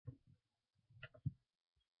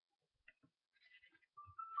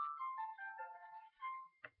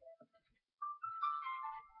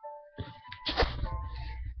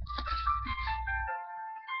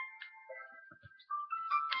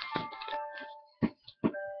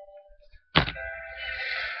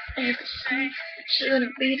Every day we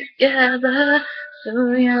shouldn't be together.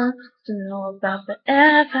 So young to know about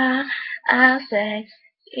forever. I say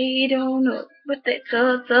they don't know what they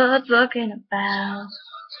talking about.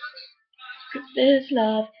 'Cause this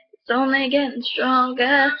love is only getting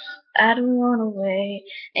stronger. I don't wanna wait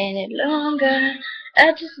any longer.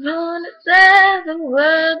 I just wanna tell the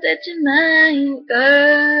world that you're mine,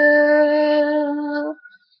 girl.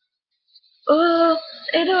 Oh,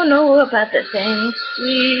 they don't know about the things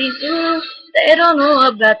we do. They don't know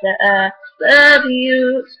about the I love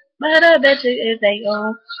you. But I bet you if they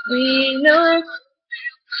only knew,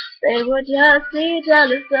 they would just be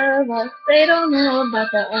jealous of us. They don't know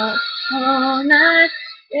about the all night.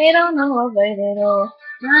 They don't know about it all.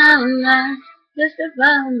 My life, just to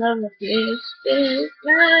find love with you is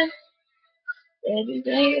right. Baby,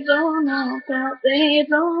 they don't know about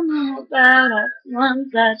us. One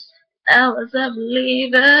touch, I was a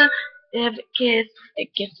believer. Every kiss,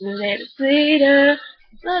 it gets a little sweeter.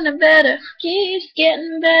 Learning better, keeps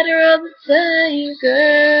getting better all the time,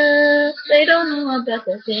 girl. They don't know about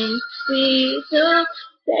the things we do.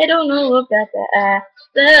 They don't know about the I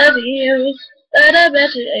love you. But I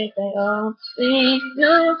bet you if they all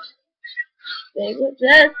knew, they would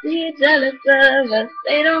just be jealous of us.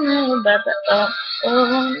 They don't know about the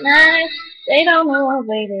all night. They don't know I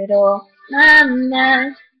waited all my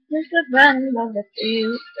night just to find love with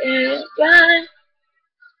you. It's right.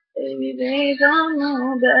 Baby, they don't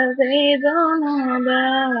know about us. They don't know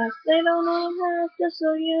how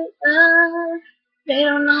special you are. They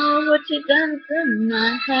don't know what you done to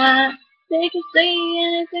my heart. They can say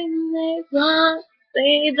anything they want.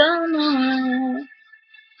 They don't know.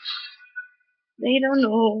 They don't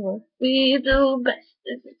know what we do best.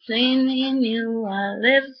 It's between me and you, our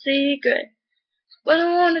little secret. But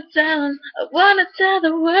I wanna tell 'em, I wanna tell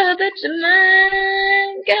the world that you're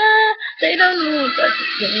mine, girl. They don't know about the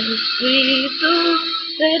things we do.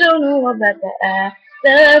 They don't know about the I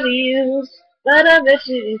love you. But I bet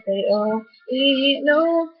you if they only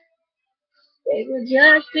know, they would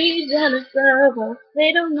just be jealous of us.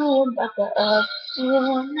 They don't know about the up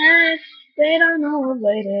all night. They don't know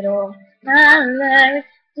about it all. My life,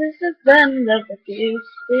 just a fun love with you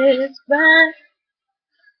is right.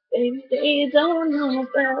 Baby, they don't know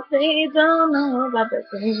about the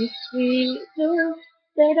things we do.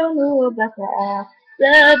 They don't know about the I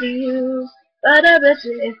love you. But I bet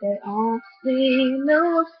you if they only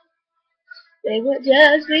knew, they would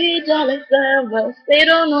just be jealous of us. They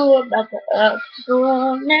don't know about the up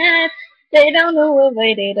all night. They don't know what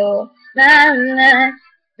way they do. My life,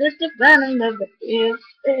 just to find in love with you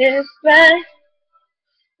is right.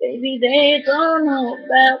 Baby, they don't know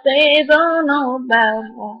about us. They don't know about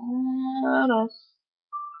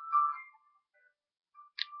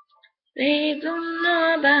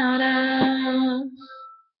us.